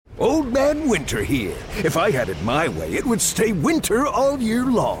Old Man Winter here. If I had it my way, it would stay winter all year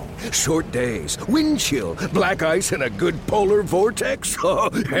long. Short days, wind chill, black ice, and a good polar vortex.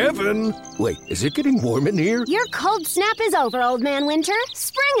 Oh, heaven. Wait, is it getting warm in here? Your cold snap is over, Old Man Winter.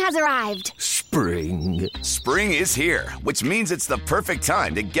 Spring has arrived. Spring. Spring is here, which means it's the perfect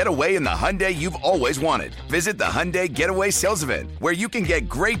time to get away in the Hyundai you've always wanted. Visit the Hyundai Getaway Sales Event, where you can get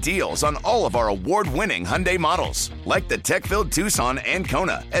great deals on all of our award-winning Hyundai models, like the tech-filled Tucson and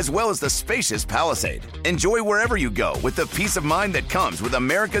Kona, as well as the spacious Palisade. Enjoy wherever you go with the peace of mind that comes with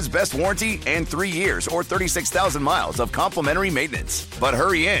America's best warranty and 3 years or 36,000 miles of complimentary maintenance. But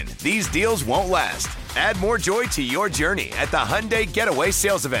hurry in, these deals won't last. Add more joy to your journey at the Hyundai Getaway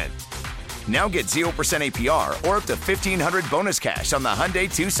Sales Event. Now get 0% APR or up to $1,500 bonus cash on the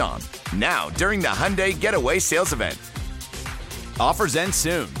Hyundai Tucson. Now, during the Hyundai Getaway Sales Event. Offers end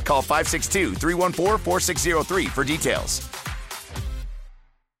soon. Call 562-314-4603 for details.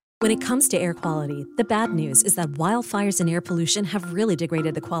 When it comes to air quality, the bad news is that wildfires and air pollution have really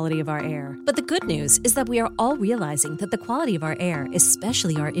degraded the quality of our air. But the good news is that we are all realizing that the quality of our air,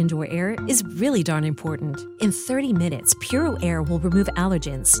 especially our indoor air, is really darn important. In 30 minutes, Puro Air will remove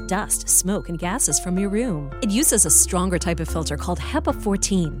allergens, dust, smoke, and gases from your room. It uses a stronger type of filter called HEPA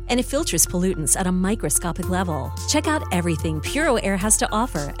 14, and it filters pollutants at a microscopic level. Check out everything Puro Air has to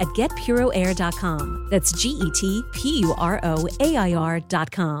offer at getpuroair.com. That's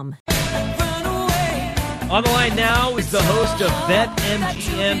GetPuroAir.com. On the line now is the host of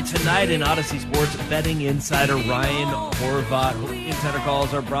BetMGM Tonight in Odyssey Sports betting insider Ryan Horvat. Insider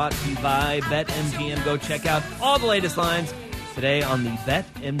calls are brought to you by BetMGM. Go check out all the latest lines today on the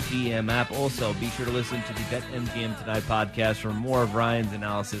BetMGM app. Also, be sure to listen to the BetMGM Tonight podcast for more of Ryan's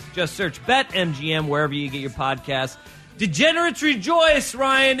analysis. Just search BetMGM wherever you get your podcasts. Degenerates rejoice,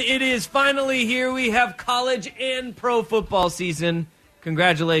 Ryan. It is finally here. We have college and pro football season.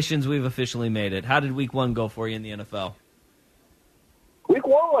 Congratulations, we've officially made it. How did week one go for you in the NFL? Week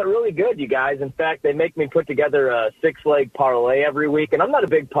one went really good, you guys. In fact, they make me put together a 6-leg parlay every week, and I'm not a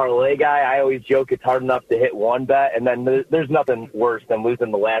big parlay guy. I always joke it's hard enough to hit one bet, and then there's nothing worse than losing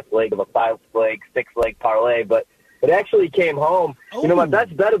the last leg of a 5-leg, 6-leg parlay, but it actually came home. Oh. You know, my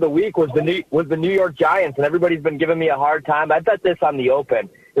best bet of the week was the New York Giants, and everybody's been giving me a hard time. I bet this on the open.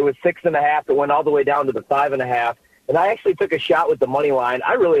 It was 6.5. It went all the way down to the 5.5. And I actually took a shot with the money line.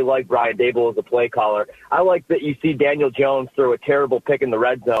 I really like Brian Daboll as a play caller. I like that you see Daniel Jones throw a terrible pick in the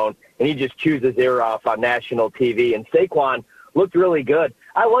red zone, and he just chews his ear off on national TV. And Saquon looked really good.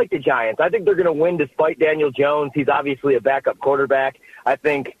 I like the Giants. I think they're going to win despite Daniel Jones. He's obviously a backup quarterback. I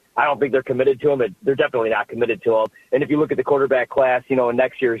don't think they're committed to him. They're definitely not committed to him. And if you look at the quarterback class, in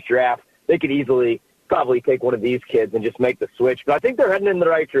next year's draft, they could easily probably take one of these kids and just make the switch. But I think they're heading in the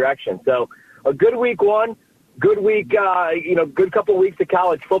right direction. So a good week one. Good week, good couple weeks of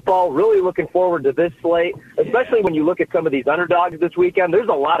college football. Really looking forward to this slate, especially when you look at some of these underdogs this weekend. There's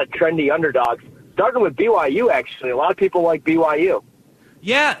a lot of trendy underdogs, starting with BYU, actually. A lot of people like BYU.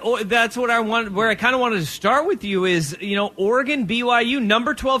 Yeah, that's what I wanted. Where I kind of wanted to start with you is, Oregon, BYU,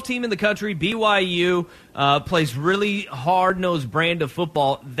 number 12 team in the country. BYU plays really hard-nosed brand of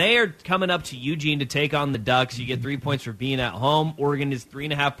football. They are coming up to Eugene to take on the Ducks. You get 3 points for being at home. Oregon is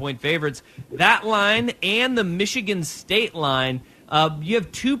 3.5-point favorites. That line and the Michigan State line, you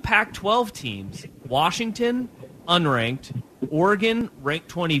have two Pac-12 teams. Washington, unranked. Oregon,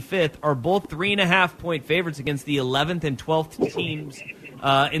 ranked 25th, are both 3.5-point favorites against the 11th and 12th teams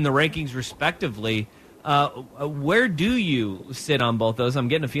in the rankings, respectively. Where do you sit on both those? I'm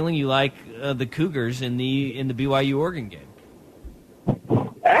getting a feeling you like the Cougars in the BYU Oregon game.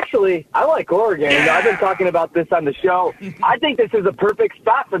 Actually, I like Oregon. Yeah. I've been talking about this on the show. I think this is a perfect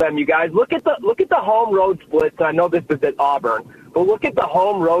spot for them, you guys. Look at the home road splits. I know this is at Auburn, but look at the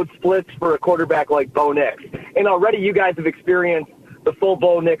home road splits for a quarterback like Bo Nix. And already you guys have experienced the full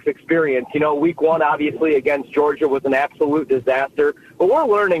Bo Nix experience. Week one, obviously, against Georgia was an absolute disaster. But we're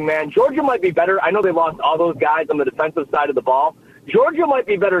learning, man. Georgia might be better. I know they lost all those guys on the defensive side of the ball. Georgia might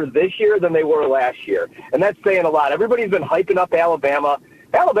be better this year than they were last year. And that's saying a lot. Everybody's been hyping up Alabama.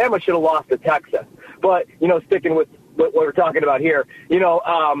 Alabama should have lost to Texas. But, sticking with what we're talking about here,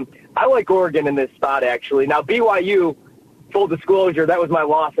 I like Oregon in this spot, actually. Now, BYU, full disclosure, that was my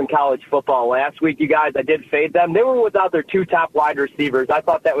loss in college football last week, you guys. I did fade them. They were without their two top wide receivers. I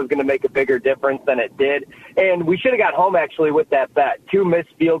thought that was going to make a bigger difference than it did. And we should have got home, actually, with that bet. 2 missed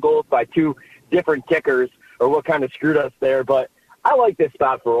field goals by 2 different kickers, or what kind of screwed us there. But I like this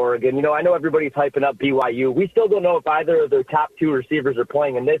spot for Oregon. I know everybody's hyping up BYU. We still don't know if either of their top 2 receivers are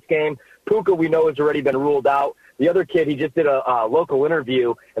playing in this game. Puka, we know, has already been ruled out. The other kid, he just did a local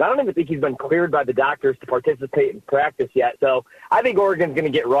interview, and I don't even think he's been cleared by the doctors to participate in practice yet. So I think Oregon's going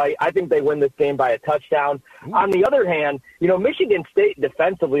to get right. I think they win this game by a touchdown. Ooh. On the other hand, Michigan State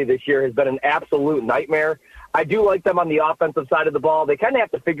defensively this year has been an absolute nightmare. I do like them on the offensive side of the ball. They kind of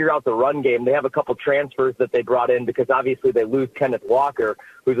have to figure out the run game. They have a couple transfers that they brought in because obviously they lose Kenneth Walker,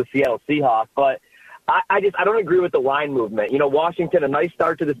 who's a Seattle Seahawk. But I don't agree with the line movement. Washington, a nice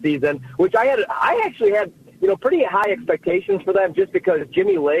start to the season, which I actually had, pretty high expectations for them just because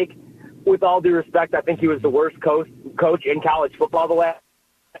Jimmy Lake, with all due respect, I think he was the worst coach in college football the last.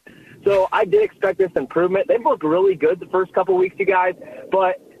 So I did expect this improvement. They've looked really good the first couple weeks, you guys,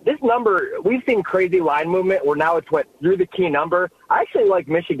 but this number, we've seen crazy line movement where now it's went through the key number. I actually like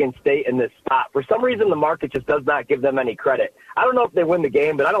Michigan State in this spot. For some reason, the market just does not give them any credit. I don't know if they win the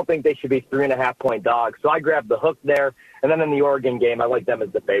game, but I don't think they should be 3.5-point dogs. So I grabbed the hook there. And then in the Oregon game, I like them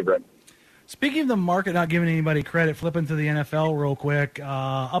as the favorite. Speaking of the market not giving anybody credit, flipping to the NFL real quick.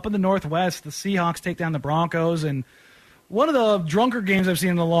 Up in the Northwest, the Seahawks take down the Broncos. And one of the drunker games I've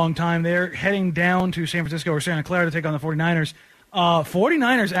seen in a long time, they're heading down to San Francisco or Santa Clara to take on the 49ers.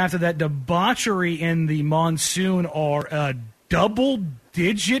 49ers, after that debauchery in the monsoon, are a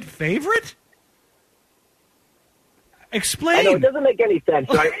double-digit favorite? Explain. I know, it doesn't make any sense,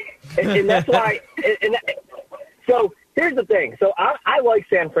 right? and that's why so here's the thing. So I like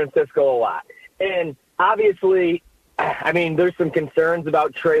San Francisco a lot. And obviously, there's some concerns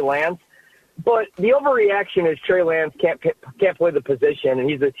about Trey Lance. But the overreaction is Trey Lance can't play the position, and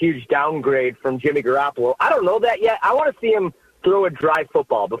he's a huge downgrade from Jimmy Garoppolo. I don't know that yet. I want to see him throw a dry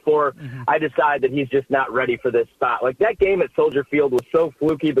football before I decide that he's just not ready for this spot. Like that game at Soldier Field was so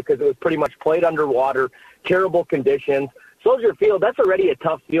fluky because it was pretty much played underwater, terrible conditions. Soldier Field, that's already a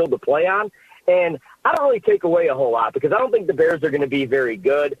tough field to play on. And I don't really take away a whole lot because I don't think the Bears are going to be very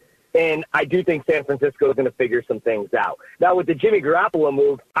good. And I do think San Francisco is going to figure some things out. Now, with the Jimmy Garoppolo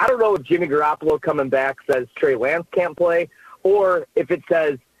move, I don't know if Jimmy Garoppolo coming back says Trey Lance can't play or if it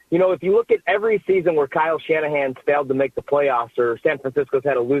says, if you look at every season where Kyle Shanahan's failed to make the playoffs or San Francisco's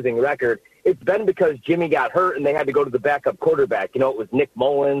had a losing record, it's been because Jimmy got hurt and they had to go to the backup quarterback. It was Nick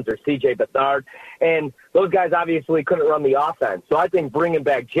Mullins or C.J. Beathard. And those guys obviously couldn't run the offense. So I think bringing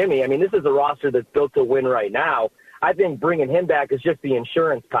back Jimmy, this is a roster that's built to win right now. I think bringing him back is just the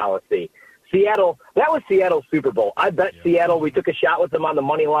insurance policy. Seattle, that was Seattle's Super Bowl. I bet Seattle, we took a shot with them on the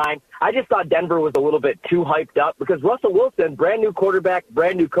money line. I just thought Denver was a little bit too hyped up because Russell Wilson, brand new quarterback,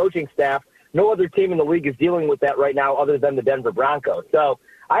 brand new coaching staff, no other team in the league is dealing with that right now other than the Denver Broncos. So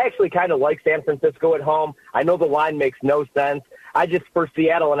I actually kind of like San Francisco at home. I know the line makes no sense. For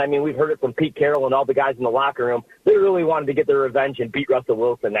Seattle, and we've heard it from Pete Carroll and all the guys in the locker room, they really wanted to get their revenge and beat Russell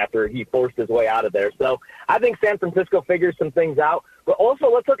Wilson after he forced his way out of there. So I think San Francisco figures some things out. But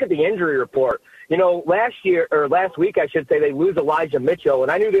also, let's look at the injury report. Last week, I should say, they lose Elijah Mitchell, and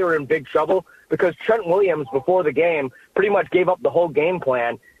I knew they were in big trouble because Trent Williams, before the game, pretty much gave up the whole game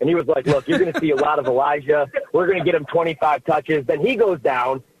plan, and he was like, look, you're going to see a lot of Elijah. We're going to get him 25 touches. Then he goes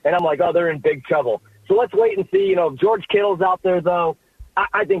down, and I'm like, oh, they're in big trouble. So let's wait and see. If George Kittle's out there, though,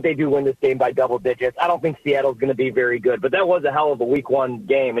 I think they do win this game by double digits. I don't think Seattle's going to be very good, but that was a hell of a week one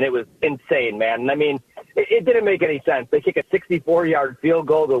game, and it was insane, man. And it didn't make any sense. They kick a 64-yard field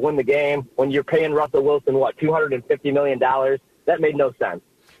goal to win the game when you're paying Russell Wilson, $250 million? That made no sense.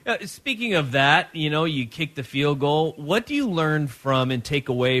 Speaking of that, you kick the field goal. What do you learn from and take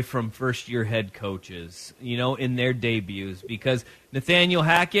away from first-year head coaches, in their debuts? Because Nathaniel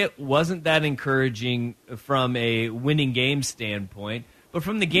Hackett wasn't that encouraging from a winning game standpoint, but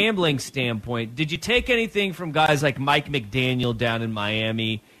from the gambling standpoint, did you take anything from guys like Mike McDaniel down in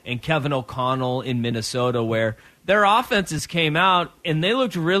Miami and Kevin O'Connell in Minnesota where their offenses came out and they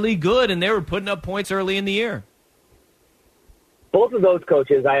looked really good and they were putting up points early in the year? Both of those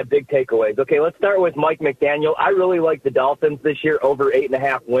coaches, I have big takeaways. Okay, let's start with Mike McDaniel. I really like the Dolphins this year over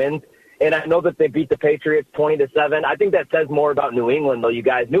 8.5 wins, and I know that they beat the Patriots 20-7. I think that says more about New England, though, you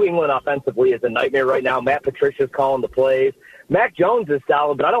guys. New England offensively is a nightmare right now. Matt Patricia's calling the plays. Mac Jones is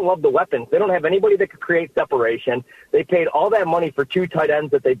solid, but I don't love the weapons. They don't have anybody that could create separation. They paid all that money for 2 tight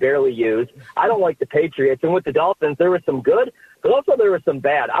ends that they barely use. I don't like the Patriots. And with the Dolphins, there was some good, but also there was some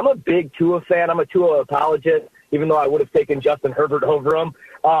bad. I'm a big Tua fan. I'm a Tua apologist, even though I would have taken Justin Herbert over him.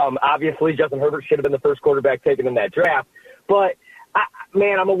 Obviously, Justin Herbert should have been the first quarterback taken in that draft. But,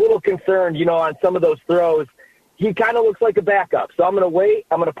 I'm a little concerned, on some of those throws. He kind of looks like a backup. So I'm going to wait.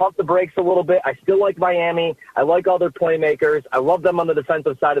 I'm going to pump the brakes a little bit. I still like Miami. I like all their playmakers. I love them on the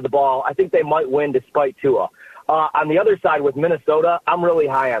defensive side of the ball. I think they might win despite Tua. On the other side with Minnesota, I'm really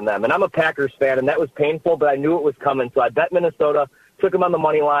high on them. And I'm a Packers fan, and that was painful, but I knew it was coming. So I bet Minnesota took them on the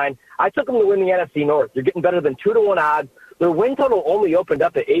money line. I took them to win the NFC North. You're getting better than 2-1 odds. Their win total only opened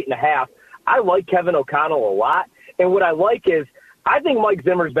up at 8.5. I like Kevin O'Connell a lot. And what I like is I think Mike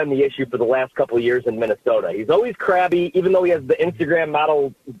Zimmer's been the issue for the last couple of years in Minnesota. He's always crabby, even though he has the Instagram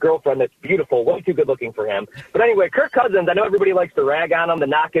model girlfriend that's beautiful, way too good looking for him. But anyway, Kirk Cousins, I know everybody likes to rag on him. The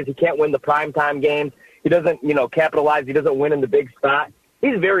knock is he can't win the primetime games. He doesn't, capitalize. He doesn't win in the big spot.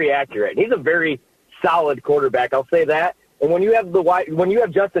 He's very accurate. He's a very solid quarterback. I'll say that. And when you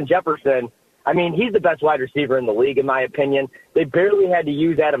have Justin Jefferson, I mean, he's the best wide receiver in the league, in my opinion. They barely had to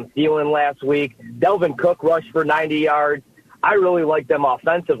use Adam Thielen last week. Delvin Cook rushed for 90 yards. I really like them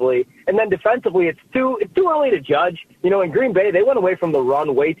offensively. And then defensively, it's too early to judge. In Green Bay, they went away from the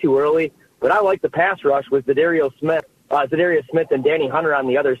run way too early. But I like the pass rush with Zadarius Smith and Danny Hunter on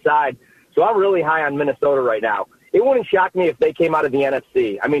the other side. So I'm really high on Minnesota right now. It wouldn't shock me if they came out of the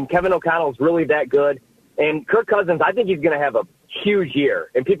NFC. I mean, Kevin O'Connell's really that good. And Kirk Cousins, I think he's going to have a huge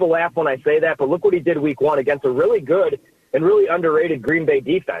year. And people laugh when I say that, but look what he did week 1 against a really good and really underrated Green Bay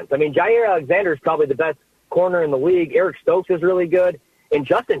defense. I mean, Jair Alexander is probably the best corner in the league. Eric Stokes is really good. And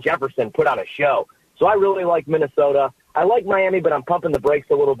Justin Jefferson put on a show. So I really like Minnesota. I like Miami, but I'm pumping the brakes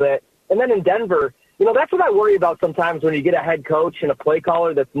a little bit. And then in Denver, that's what I worry about sometimes when you get a head coach and a play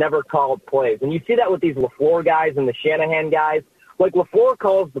caller that's never called plays. And you see that with these LaFleur guys and the Shanahan guys. Like LaFleur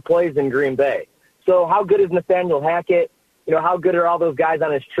calls the plays in Green Bay. So how good is Nathaniel Hackett? How good are all those guys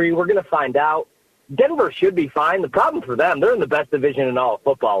on his tree? We're going to find out. Denver should be fine. The problem for them, they're in the best division in all of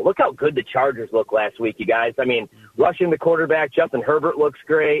football. Look how good the Chargers look last week, you guys. I mean, rushing the quarterback, Justin Herbert looks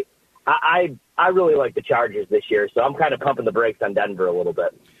great. I really like the Chargers this year, so I'm kind of pumping the brakes on Denver a little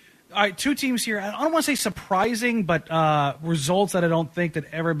bit. All right, 2 teams here. I don't want to say surprising, but results that I don't think that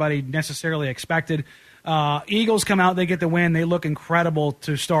everybody necessarily expected. Eagles come out, they get the win. They look incredible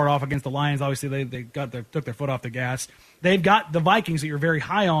to start off against the Lions. Obviously, they took their foot off the gas. They've got the Vikings that you're very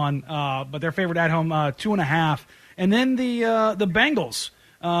high on, but they're favored at home 2.5. And then the Bengals.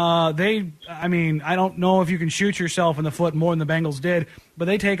 I don't know if you can shoot yourself in the foot more than the Bengals did, but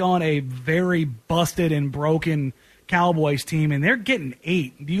they take on a very busted and broken Cowboys team, and they're getting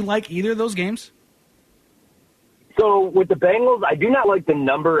 8. Do you like either of those games? So with the Bengals, I do not like the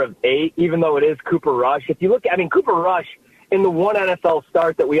number of 8, even though it is Cooper Rush. If you look, Cooper Rush, in the one NFL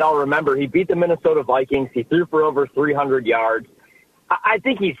start that we all remember, he beat the Minnesota Vikings. He threw for over 300 yards. I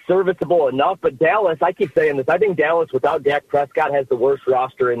think he's serviceable enough, but Dallas, I keep saying this, I think Dallas without Dak Prescott has the worst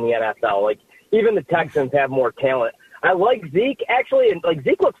roster in the NFL. Like, even the Texans have more talent. I like Zeke, actually, and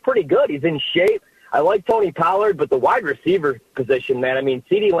Zeke looks pretty good. He's in shape. I like Tony Pollard, but the wide receiver position, man,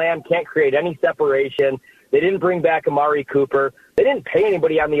 CeeDee Lamb can't create any separation. They didn't bring back Amari Cooper. They didn't pay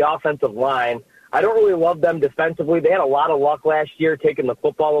anybody on the offensive line. I don't really love them defensively. They had a lot of luck last year taking the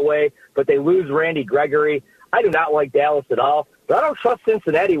football away, but they lose Randy Gregory. I do not like Dallas at all, but I don't trust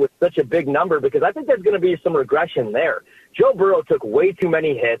Cincinnati with such a big number because I think there's going to be some regression there. Joe Burrow took way too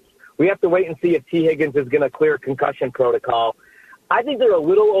many hits. We have to wait and see if T. Higgins is going to clear concussion protocol. I think they're a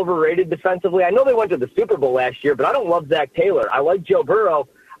little overrated defensively. I know they went to the Super Bowl last year, but I don't love Zach Taylor. I like Joe Burrow.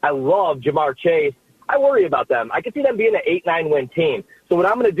 I love Jamar Chase. I worry about them. I can see them being an 8-9 win team. So what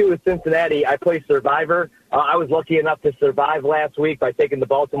I'm going to do with Cincinnati, I play Survivor. I was lucky enough to survive last week by taking the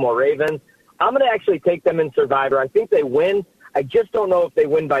Baltimore Ravens. I'm going to actually take them in Survivor. I think they win. I just don't know if they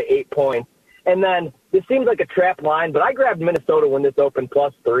win by 8 points. And then this seems like a trap line, but I grabbed Minnesota when this opened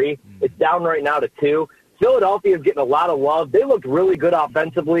 +3. It's down right now to 2. Philadelphia is getting a lot of love. They looked really good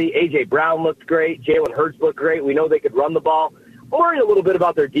offensively. A.J. Brown looked great. Jalen Hurts looked great. We know they could run the ball. I'm worried a little bit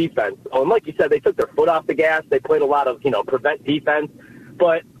about their defense. Oh, and like you said, they took their foot off the gas. They played a lot of, prevent defense.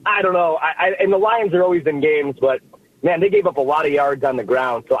 But I don't know. And the Lions are always in games, but, man, they gave up a lot of yards on the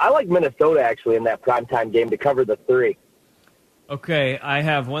ground. So I like Minnesota, actually, in that primetime game to cover the 3. Okay, I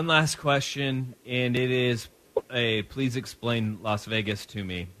have one last question, and it is please explain Las Vegas to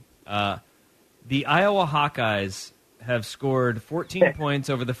me. The Iowa Hawkeyes have scored 14 points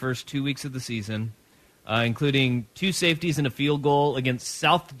over the first 2 weeks of the season, including 2 safeties and a field goal against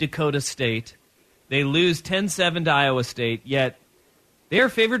South Dakota State. They lose 10-7 to Iowa State, yet they are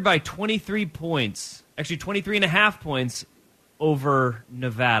favored by 23 points, actually 23.5 points over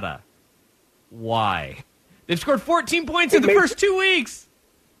Nevada. Why? They've scored 14 points in the first 2 weeks.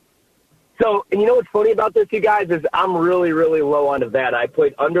 So, and you know what's funny about this, you guys, is I'm really, really low on Nevada. I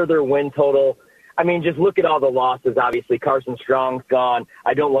played under their win total. I mean, just look at all the losses, obviously. Carson Strong's gone.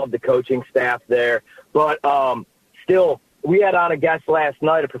 I don't love the coaching staff there. But still, we had on a guest last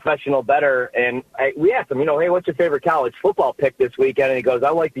night, a professional bettor, and we asked him, hey, what's your favorite college football pick this weekend? And he goes, I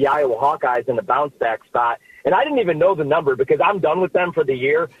like the Iowa Hawkeyes in the bounce-back spot. And I didn't even know the number because I'm done with them for the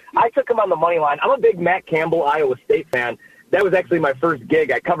year. I took them on the money line. I'm a big Matt Campbell, Iowa State fan. that was actually my first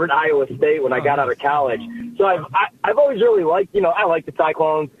gig. I covered Iowa State when I got out of college. So I've always really liked, I like the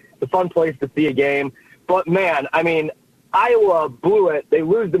Cyclones. It's a fun place to see a game. But, man, I mean, Iowa blew it. They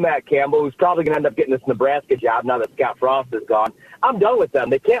lose to Matt Campbell, who's probably going to end up getting this Nebraska job now that Scott Frost is gone. I'm done with them.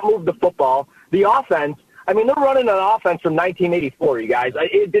 They can't move the football. The offense, I mean, they're running an offense from 1984, you guys.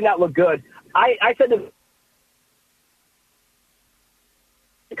 It did not look good. I said to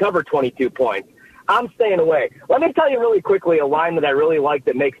cover 22 points. I'm staying away. Let me tell you really quickly a line that I really like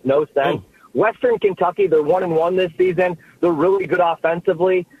that makes no sense. Western Kentucky, they're 1-1 this season. They're really good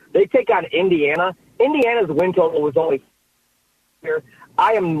offensively. They take on Indiana. Indiana's win total was only here.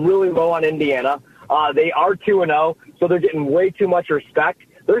 I am really low on Indiana. They are 2-0, so they're getting way too much respect.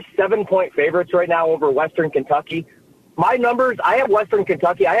 They're 7-point favorites right now over Western Kentucky. My numbers, I have Western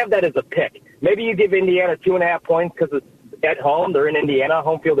Kentucky. I have that as a pick. Maybe you give Indiana 2.5 points because it's at home. They're in Indiana,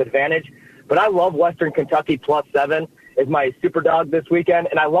 home field advantage. But I love Western Kentucky +7 is my super dog this weekend,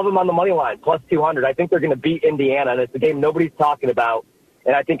 and I love them on the money line, +200. I think they're going to beat Indiana, and it's a game nobody's talking about,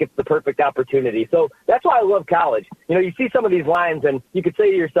 and I think it's the perfect opportunity. So that's why I love college. You see some of these lines, and you could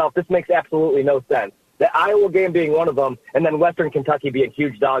say to yourself, this makes absolutely no sense. The Iowa game being one of them, and then Western Kentucky being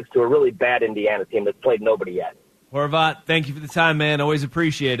huge dogs to a really bad Indiana team that's played nobody yet. Horvat, thank you for the time, man. Always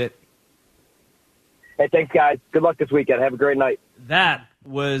appreciate it. Hey, thanks, guys. Good luck this weekend. Have a great night. That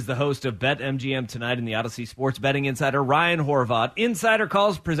was the host of BetMGM Tonight in the Odyssey Sports Betting Insider, Ryan Horvat. Insider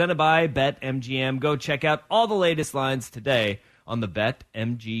calls presented by BetMGM. Go check out all the latest lines today on the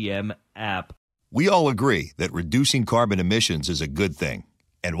BetMGM app. We all agree that reducing carbon emissions is a good thing.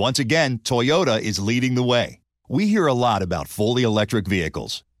 And once again, Toyota is leading the way. We hear a lot about fully electric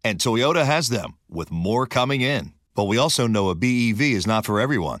vehicles, and Toyota has them, with more coming in. But we also know a BEV is not for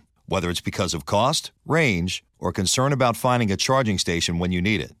everyone, whether it's because of cost, range, or concern about finding a charging station when you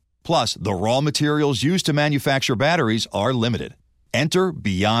need it. Plus, the raw materials used to manufacture batteries are limited. Enter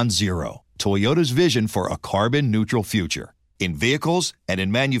Beyond Zero, Toyota's vision for a carbon-neutral future. In vehicles and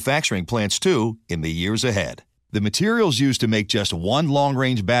in manufacturing plants, too, in the years ahead. The materials used to make just one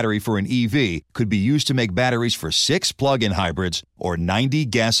long-range battery for an EV could be used to make batteries for 6 plug-in hybrids or 90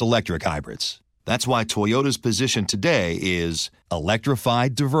 gas-electric hybrids. That's why Toyota's position today is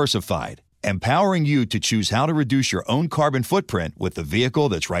electrified, diversified, empowering you to choose how to reduce your own carbon footprint with the vehicle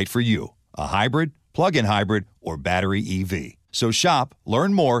that's right for you, a hybrid, plug-in hybrid, or battery EV. So shop,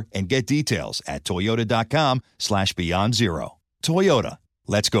 learn more, and get details at toyota.com/beyond zero. Toyota,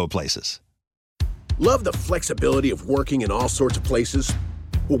 let's go places. Love the flexibility of working in all sorts of places?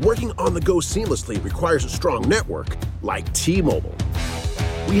 Well, working on the go seamlessly requires a strong network like T-Mobile.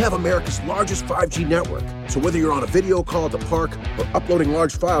 We have America's largest 5G network, so whether you're on a video call at the park or uploading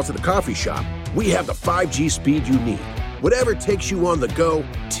large files at a coffee shop, we have the 5G speed you need. Whatever takes you on the go,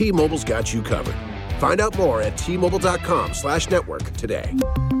 T-Mobile's got you covered. Find out more at T-Mobile.com/network today.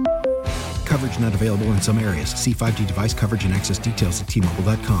 Coverage not available in some areas. See 5G device coverage and access details at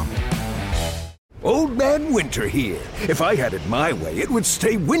T-Mobile.com. Old Man Winter here. If I had it my way, it would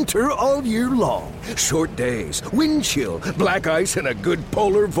stay winter all year long. Short days, wind chill, black ice, and a good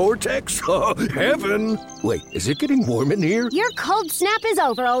polar vortex. Oh, heaven. Wait, is it getting warm in here? Your cold snap is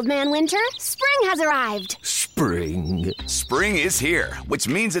over, Old Man Winter. Spring has arrived. Spring. Spring is here, which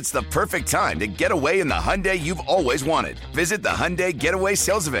means it's the perfect time to get away in the Hyundai you've always wanted. Visit the Hyundai Getaway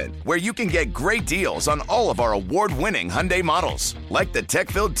Sales Event, where you can get great deals on all of our award-winning Hyundai models, like the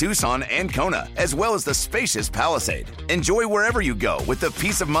tech-filled Tucson and Kona, as well as the spacious Palisade. Enjoy wherever you go with the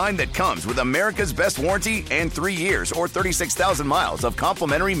peace of mind that comes with America's best warranty and 3 years or 36,000 miles of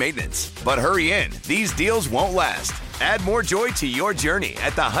complimentary maintenance. But hurry in, these deals won't last. Add more joy to your journey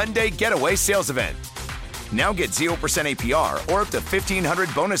at the Hyundai Getaway Sales Event. Now get 0% APR or up to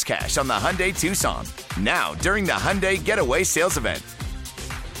 $1,500 bonus cash on the Hyundai Tucson. Now, during the Hyundai Getaway Sales Event.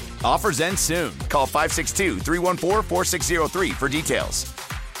 Offers end soon. Call 562-314-4603 for details.